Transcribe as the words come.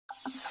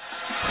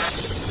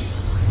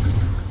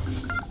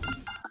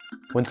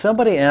When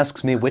somebody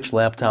asks me which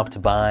laptop to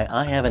buy,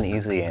 I have an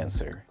easy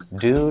answer.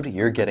 Dude,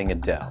 you're getting a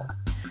Dell.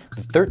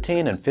 The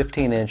 13 and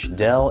 15-inch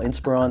Dell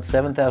Inspiron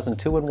 7000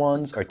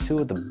 2-in-1s are two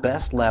of the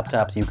best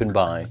laptops you can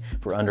buy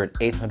for under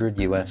 $800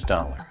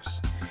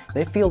 US.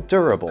 They feel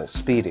durable,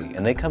 speedy,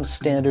 and they come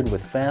standard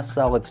with fast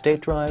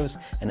solid-state drives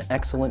and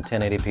excellent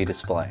 1080p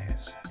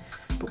displays.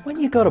 But when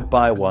you go to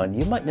buy one,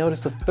 you might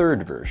notice a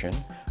third version,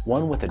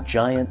 one with a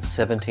giant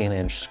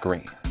 17-inch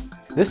screen.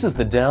 This is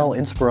the Dell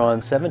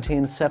Inspiron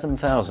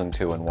 7000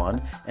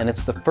 2-in-1, and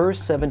it's the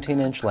first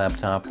 17-inch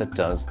laptop that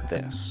does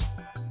this.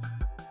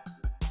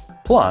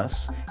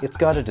 Plus, it's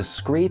got a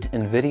discrete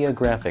NVIDIA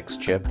graphics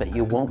chip that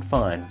you won't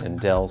find in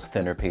Dell's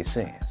thinner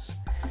PCs.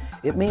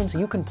 It means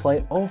you can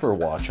play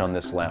Overwatch on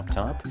this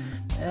laptop,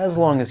 as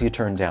long as you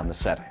turn down the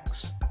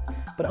settings.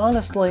 But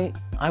honestly,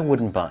 I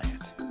wouldn't buy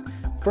it.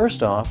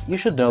 First off, you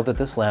should know that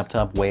this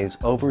laptop weighs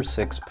over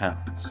 6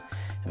 pounds.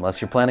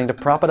 Unless you're planning to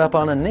prop it up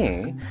on a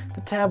knee,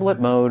 the tablet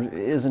mode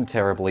isn't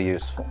terribly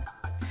useful.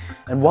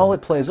 And while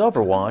it plays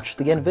Overwatch,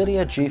 the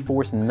NVIDIA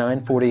GeForce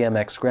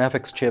 940MX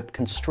graphics chip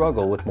can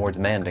struggle with more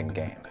demanding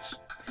games.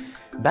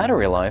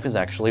 Battery life is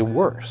actually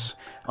worse.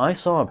 I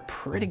saw a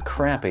pretty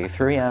crappy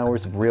 3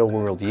 hours of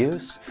real-world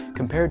use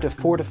compared to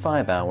 4 to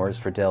 5 hours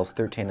for Dell's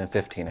 13 and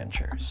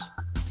 15-inchers.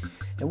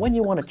 And when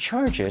you want to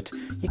charge it,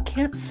 you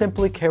can't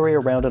simply carry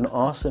around an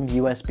awesome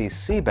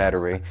USB-C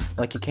battery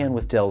like you can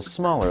with Dell's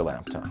smaller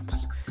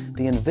laptops.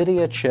 The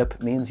NVIDIA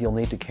chip means you'll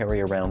need to carry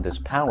around this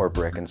power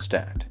brick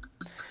instead.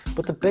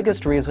 But the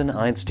biggest reason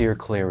I'd steer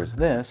clear is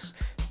this: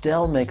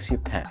 Dell makes you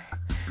pay.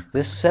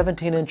 This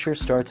 17-incher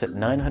starts at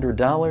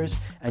 $900,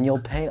 and you'll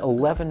pay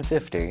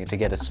 $1,150 to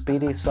get a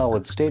speedy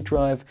solid-state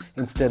drive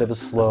instead of a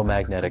slow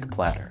magnetic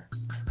platter.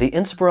 The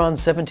Inspiron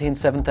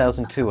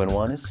 7000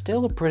 2-in-1 is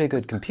still a pretty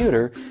good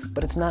computer,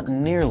 but it's not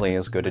nearly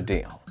as good a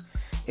deal.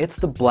 It's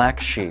the black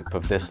sheep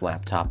of this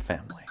laptop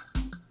family.